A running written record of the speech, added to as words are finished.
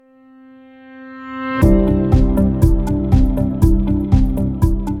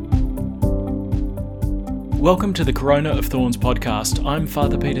Welcome to the Corona of Thorns podcast. I'm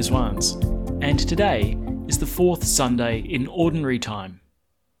Father Peter Swans, and today is the fourth Sunday in Ordinary Time.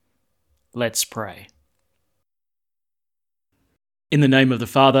 Let's pray. In the name of the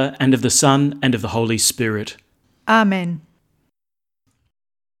Father, and of the Son, and of the Holy Spirit. Amen.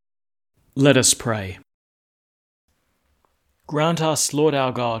 Let us pray. Grant us, Lord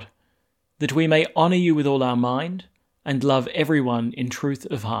our God, that we may honour you with all our mind, and love everyone in truth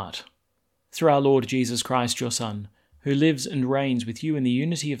of heart. Through our Lord Jesus Christ, your Son, who lives and reigns with you in the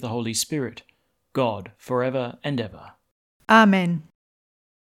unity of the Holy Spirit, God, forever and ever. Amen.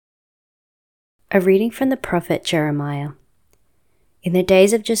 A reading from the prophet Jeremiah. In the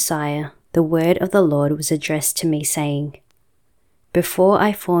days of Josiah, the word of the Lord was addressed to me, saying, Before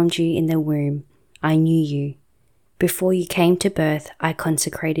I formed you in the womb, I knew you. Before you came to birth, I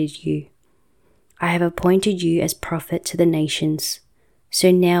consecrated you. I have appointed you as prophet to the nations. So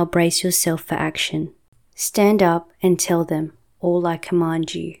now brace yourself for action. Stand up and tell them all I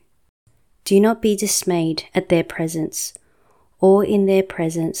command you. Do not be dismayed at their presence, or in their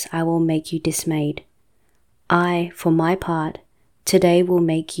presence I will make you dismayed. I, for my part, today will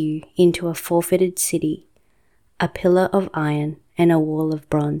make you into a fortified city, a pillar of iron and a wall of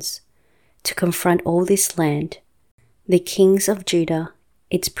bronze, to confront all this land, the kings of Judah,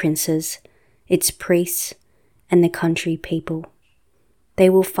 its princes, its priests, and the country people. They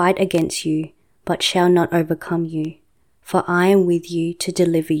will fight against you, but shall not overcome you, for I am with you to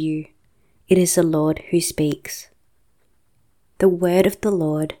deliver you. It is the Lord who speaks. The word of the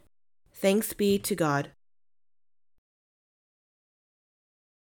Lord. Thanks be to God.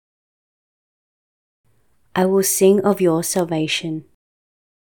 I will sing of your salvation.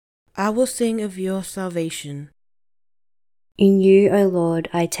 I will sing of your salvation. In you, O Lord,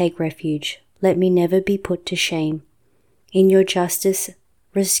 I take refuge. Let me never be put to shame. In your justice,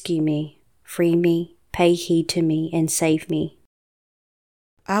 rescue me, free me, pay heed to me, and save me.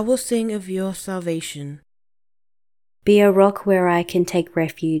 I will sing of your salvation. Be a rock where I can take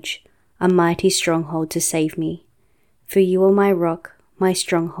refuge, a mighty stronghold to save me. For you are my rock, my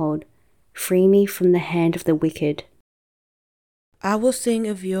stronghold. Free me from the hand of the wicked. I will sing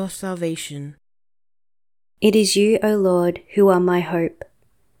of your salvation. It is you, O Lord, who are my hope,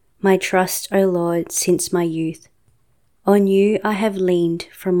 my trust, O Lord, since my youth. On you I have leaned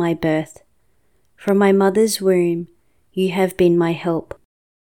from my birth. From my mother's womb you have been my help.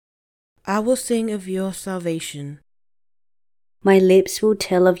 I will sing of your salvation. My lips will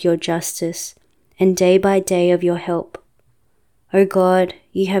tell of your justice, and day by day of your help. O God,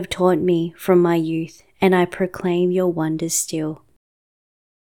 you have taught me from my youth, and I proclaim your wonders still.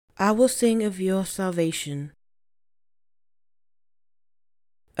 I will sing of your salvation.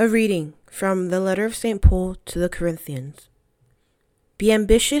 A reading from the letter of St. Paul to the Corinthians. Be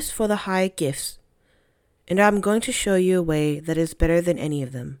ambitious for the high gifts, and I am going to show you a way that is better than any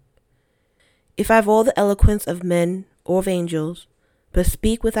of them. If I have all the eloquence of men or of angels, but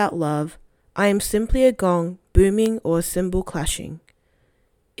speak without love, I am simply a gong booming or a cymbal clashing.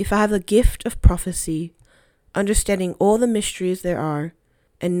 If I have the gift of prophecy, understanding all the mysteries there are,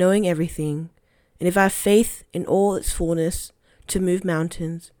 and knowing everything, and if I have faith in all its fullness to move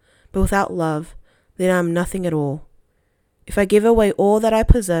mountains, but without love, then I am nothing at all. If I give away all that I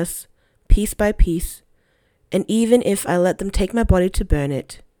possess, piece by piece, and even if I let them take my body to burn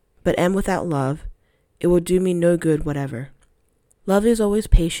it, but am without love, it will do me no good whatever. Love is always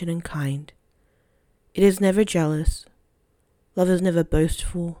patient and kind. It is never jealous. Love is never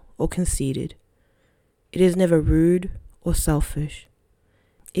boastful or conceited. It is never rude or selfish.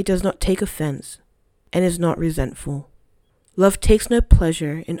 It does not take offense and is not resentful. Love takes no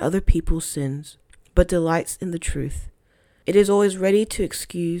pleasure in other people's sins, but delights in the truth. It is always ready to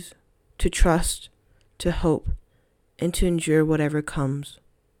excuse, to trust, to hope, and to endure whatever comes.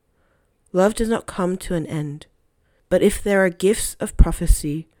 Love does not come to an end, but if there are gifts of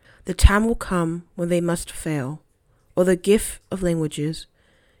prophecy, the time will come when they must fail, or the gift of languages,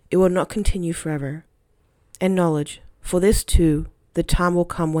 it will not continue forever. And knowledge, for this too, the time will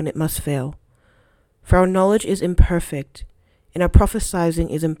come when it must fail. For our knowledge is imperfect, and our prophesying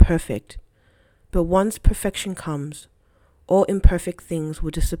is imperfect. But once perfection comes, all imperfect things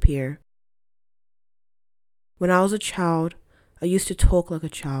will disappear. When I was a child, I used to talk like a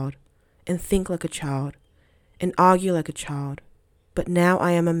child, and think like a child, and argue like a child. But now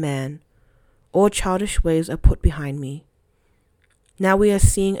I am a man. All childish ways are put behind me. Now we are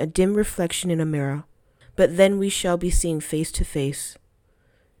seeing a dim reflection in a mirror, but then we shall be seen face to face.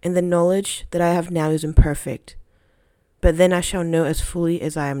 And the knowledge that I have now is imperfect, but then I shall know as fully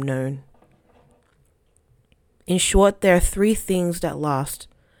as I am known. In short, there are three things that last: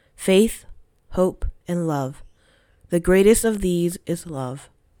 faith, hope, and love. The greatest of these is love.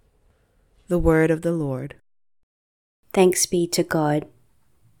 The word of the Lord. Thanks be to God.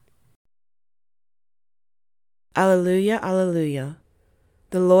 Alleluia, alleluia.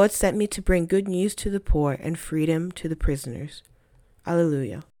 The Lord sent me to bring good news to the poor and freedom to the prisoners.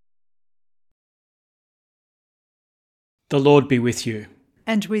 Alleluia. The Lord be with you.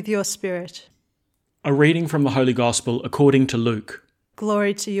 And with your spirit. A reading from the Holy Gospel according to Luke.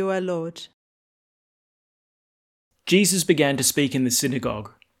 Glory to you, O Lord. Jesus began to speak in the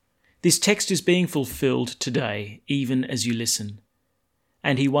synagogue. This text is being fulfilled today, even as you listen.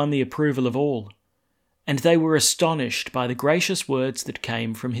 And he won the approval of all. And they were astonished by the gracious words that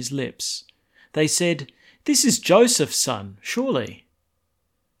came from his lips. They said, "This is Joseph's son, surely."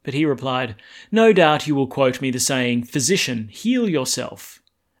 But he replied, "No doubt you will quote me the saying, 'Physician, heal yourself,'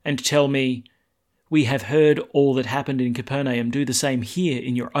 and tell me, 'We have heard all that happened in Capernaum. Do the same here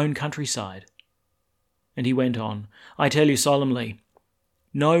in your own countryside.'" And he went on, "I tell you solemnly,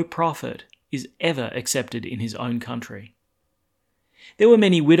 no prophet is ever accepted in his own country." There were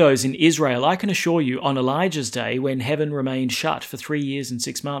many widows in Israel, I can assure you, on Elijah's day when heaven remained shut for 3 years and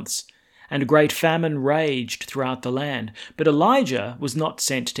 6 months, and a great famine raged throughout the land. But Elijah was not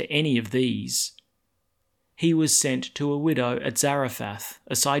sent to any of these. He was sent to a widow at Zarephath,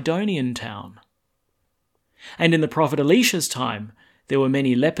 a Sidonian town. And in the prophet Elisha's time, there were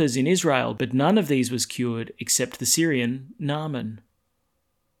many lepers in Israel, but none of these was cured except the Syrian Naaman.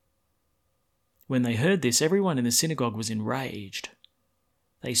 When they heard this, everyone in the synagogue was enraged.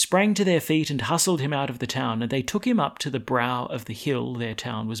 They sprang to their feet and hustled him out of the town, and they took him up to the brow of the hill their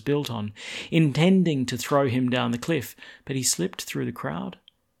town was built on, intending to throw him down the cliff, but he slipped through the crowd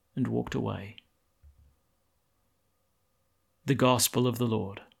and walked away. The Gospel of the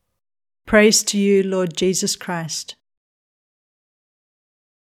Lord. Praise to you, Lord Jesus Christ.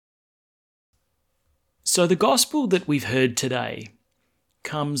 So the Gospel that we've heard today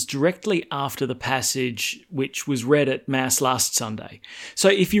comes directly after the passage which was read at Mass last Sunday. So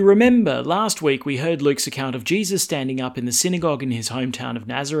if you remember, last week we heard Luke's account of Jesus standing up in the synagogue in his hometown of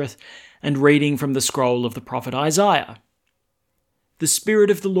Nazareth and reading from the scroll of the prophet Isaiah. "The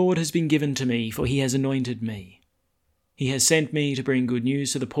Spirit of the Lord has been given to me, for he has anointed me. He has sent me to bring good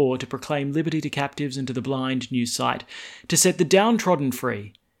news to the poor, to proclaim liberty to captives and to the blind new sight, to set the downtrodden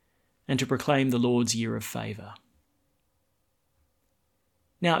free, and to proclaim the Lord's year of favour."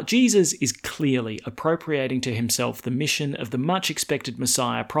 Now, Jesus is clearly appropriating to himself the mission of the much-expected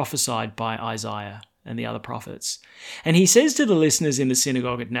Messiah prophesied by Isaiah and the other prophets. And he says to the listeners in the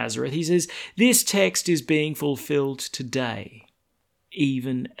synagogue at Nazareth, he says, "This text is being fulfilled today,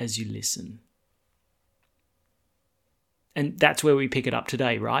 even as you listen." And that's where we pick it up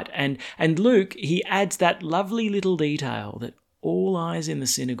today, right? And Luke, he adds that lovely little detail that all eyes in the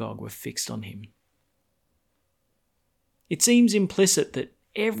synagogue were fixed on him. It seems implicit that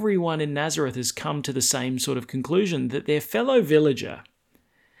everyone in Nazareth has come to the same sort of conclusion, that their fellow villager,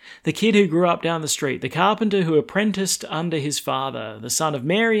 the kid who grew up down the street, the carpenter who apprenticed under his father, the son of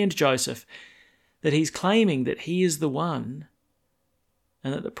Mary and Joseph, that he's claiming that he is the one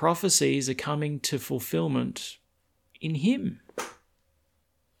and that the prophecies are coming to fulfillment in him.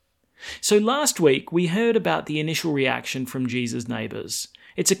 So last week we heard about the initial reaction from Jesus' neighbours.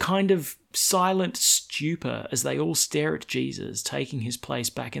 It's a kind of silent stupor as they all stare at Jesus, taking his place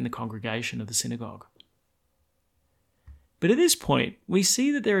back in the congregation of the synagogue. But at this point, we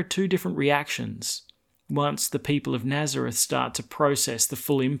see that there are two different reactions once the people of Nazareth start to process the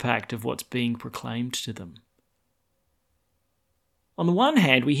full impact of what's being proclaimed to them. On the one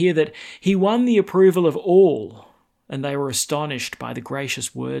hand, we hear that he won the approval of all, and they were astonished by the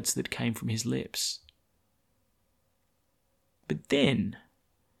gracious words that came from his lips. But then,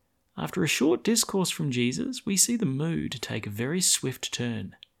 after a short discourse from Jesus, we see the mood take a very swift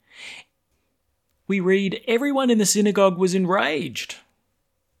turn. We read, "Everyone in the synagogue was enraged.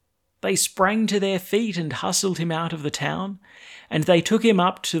 They sprang to their feet and hustled him out of the town, and they took him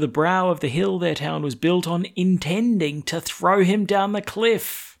up to the brow of the hill their town was built on, intending to throw him down the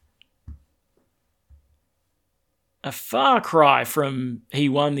cliff." A far cry from "he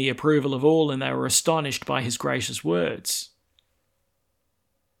won the approval of all and they were astonished by his gracious words."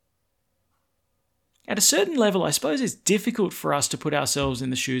 At a certain level, I suppose it's difficult for us to put ourselves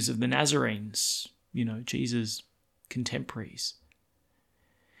in the shoes of the Nazarenes, Jesus' contemporaries.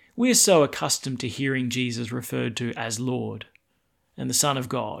 We're so accustomed to hearing Jesus referred to as Lord and the Son of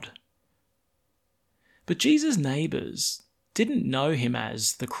God. But Jesus' neighbours didn't know him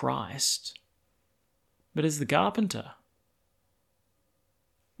as the Christ, but as the carpenter.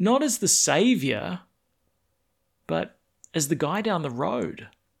 Not as the saviour, but as the guy down the road.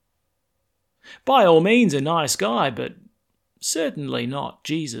 By all means a nice guy, but certainly not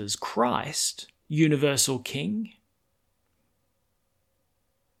Jesus Christ, universal King.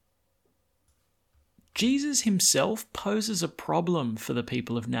 Jesus himself poses a problem for the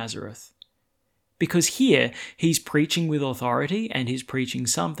people of Nazareth, because here he's preaching with authority and he's preaching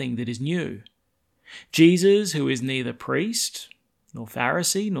something that is new. Jesus, who is neither priest, nor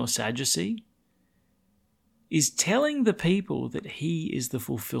Pharisee, nor Sadducee, is telling the people that he is the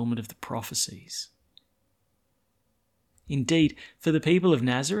fulfillment of the prophecies. Indeed, for the people of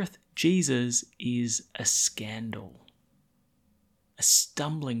Nazareth, Jesus is a scandal, a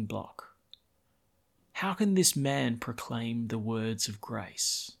stumbling block. How can this man proclaim the words of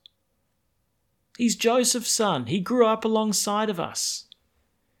grace? He's Joseph's son. He grew up alongside of us.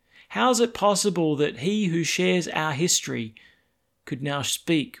 How is it possible that he who shares our history could now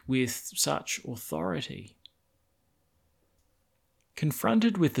speak with such authority?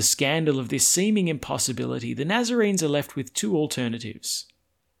 Confronted with the scandal of this seeming impossibility, the Nazarenes are left with two alternatives.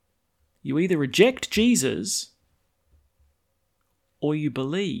 You either reject Jesus or you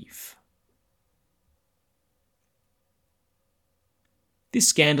believe. This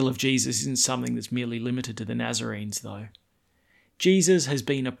scandal of Jesus isn't something that's merely limited to the Nazarenes, though. Jesus has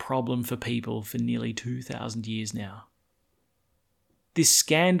been a problem for people for nearly 2,000 years now. This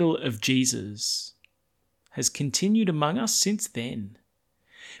scandal of Jesus has continued among us since then,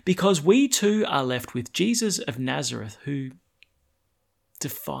 because we too are left with Jesus of Nazareth, who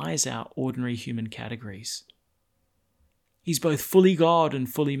defies our ordinary human categories. He's both fully God and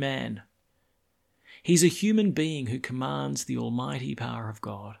fully man. He's a human being who commands the almighty power of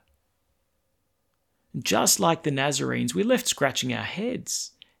God. Just like the Nazarenes, we're left scratching our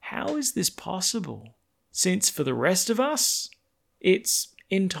heads. How is this possible? Since for the rest of us, it's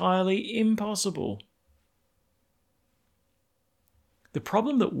entirely impossible. The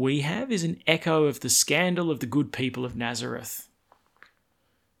problem that we have is an echo of the scandal of the good people of Nazareth.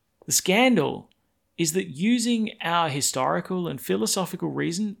 The scandal is that using our historical and philosophical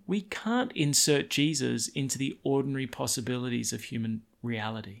reason, we can't insert Jesus into the ordinary possibilities of human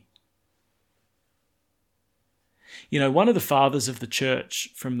reality. You know, one of the fathers of the church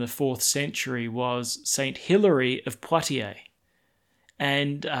from the 4th century was Saint Hilary of Poitiers.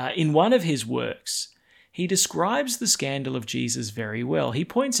 And in one of his works, he describes the scandal of Jesus very well. He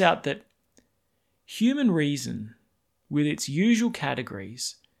points out that human reason, with its usual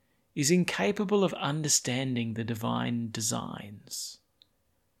categories, is incapable of understanding the divine designs.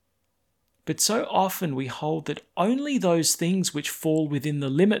 But so often we hold that only those things which fall within the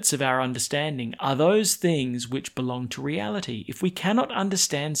limits of our understanding are those things which belong to reality. If we cannot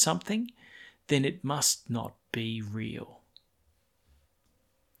understand something, then it must not be real.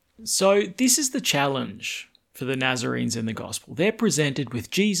 So this is the challenge for the Nazarenes in the gospel. They're presented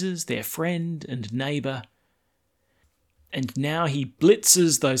with Jesus, their friend and neighbour, and now he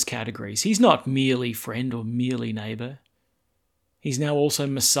blitzes those categories. He's not merely friend or merely neighbour. He's now also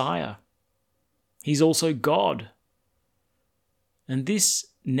Messiah. He's also God. And this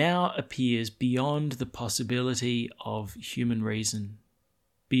now appears beyond the possibility of human reason,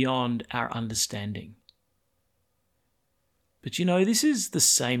 beyond our understanding. But you know, this is the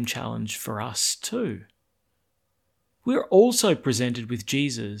same challenge for us too. We're also presented with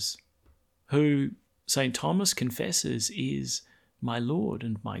Jesus, who St. Thomas confesses is my Lord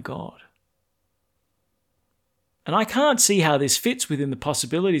and my God. And I can't see how this fits within the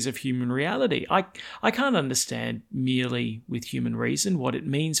possibilities of human reality. I can't understand merely with human reason what it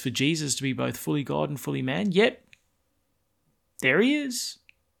means for Jesus to be both fully God and fully man, yet there he is.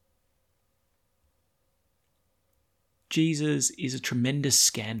 Jesus is a tremendous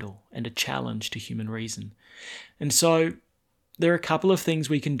scandal and a challenge to human reason. And so there are a couple of things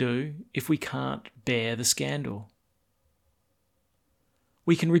we can do if we can't bear the scandal.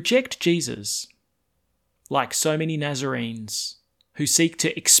 We can reject Jesus, like so many Nazarenes, who seek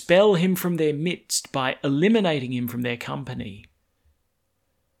to expel him from their midst by eliminating him from their company.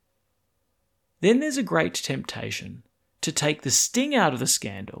 Then there's a great temptation to take the sting out of the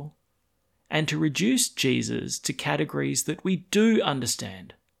scandal and to reduce Jesus to categories that we do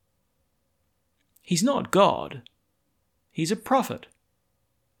understand. He's not God. He's a prophet,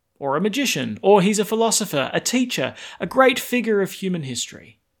 or a magician, or he's a philosopher, a teacher, a great figure of human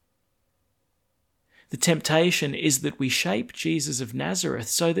history. The temptation is that we shape Jesus of Nazareth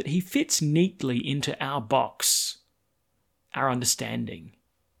so that he fits neatly into our box, our understanding.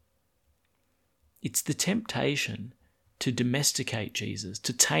 It's the temptation to domesticate Jesus,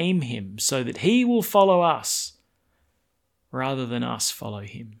 to tame him so that he will follow us rather than us follow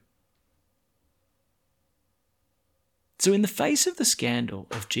him. So in the face of the scandal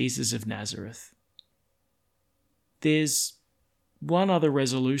of Jesus of Nazareth, there's one other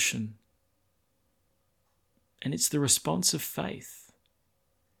resolution, and it's the response of faith.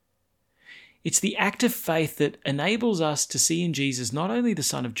 It's the act of faith that enables us to see in Jesus not only the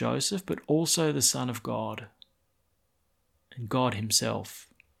Son of Joseph, but also the Son of God and God himself.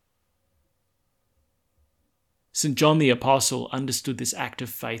 St. John the Apostle understood this act of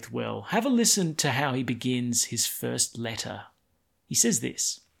faith well. Have a listen to how he begins his first letter. He says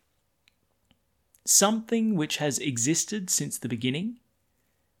this: "Something which has existed since the beginning,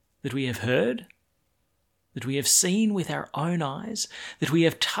 that we have heard, that we have seen with our own eyes, that we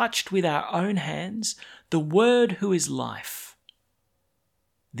have touched with our own hands, the Word who is life.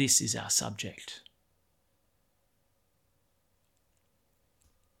 This is our subject."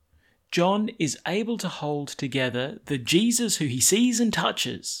 John is able to hold together the Jesus who he sees and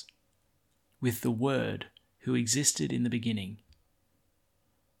touches with the Word who existed in the beginning.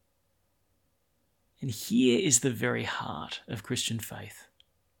 And here is the very heart of Christian faith.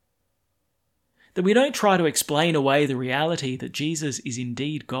 That we don't try to explain away the reality that Jesus is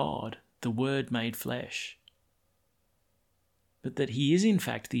indeed God, the Word made flesh, but that he is in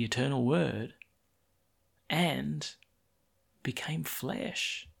fact the eternal Word and became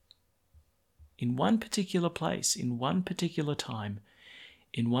flesh. In one particular place, in one particular time,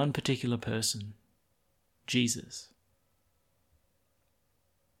 in one particular person, Jesus.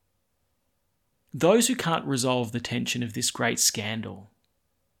 Those who can't resolve the tension of this great scandal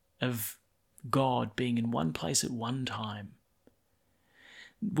of God being in one place at one time,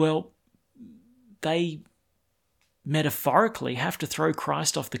 well, they metaphorically have to throw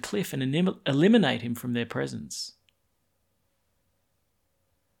Christ off the cliff and eliminate him from their presence.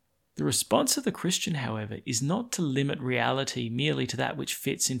 The response of the Christian, however, is not to limit reality merely to that which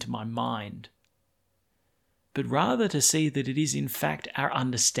fits into my mind, but rather to see that it is in fact our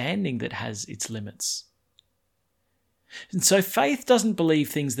understanding that has its limits. And so faith doesn't believe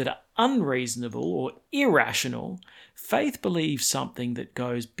things that are unreasonable or irrational. Faith believes something that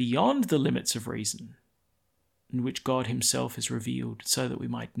goes beyond the limits of reason, in which God himself is revealed so that we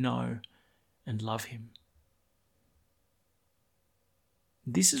might know and love him.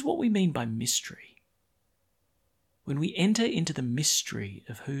 This is what we mean by mystery. When we enter into the mystery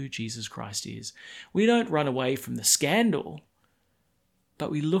of who Jesus Christ is, we don't run away from the scandal, but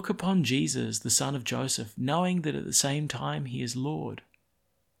we look upon Jesus, the son of Joseph, knowing that at the same time he is Lord,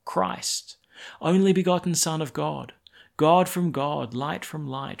 Christ, only begotten Son of God, God from God, light from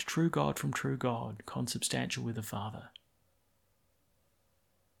light, true God from true God, consubstantial with the Father.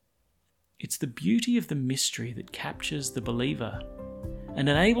 It's the beauty of the mystery that captures the believer and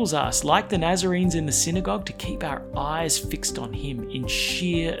enables us, like the Nazarenes in the synagogue, to keep our eyes fixed on him in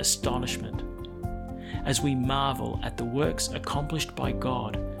sheer astonishment as we marvel at the works accomplished by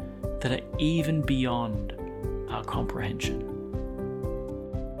God that are even beyond our comprehension.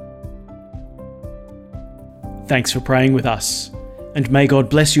 Thanks for praying with us, and may God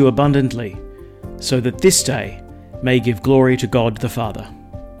bless you abundantly, so that this day may give glory to God the Father.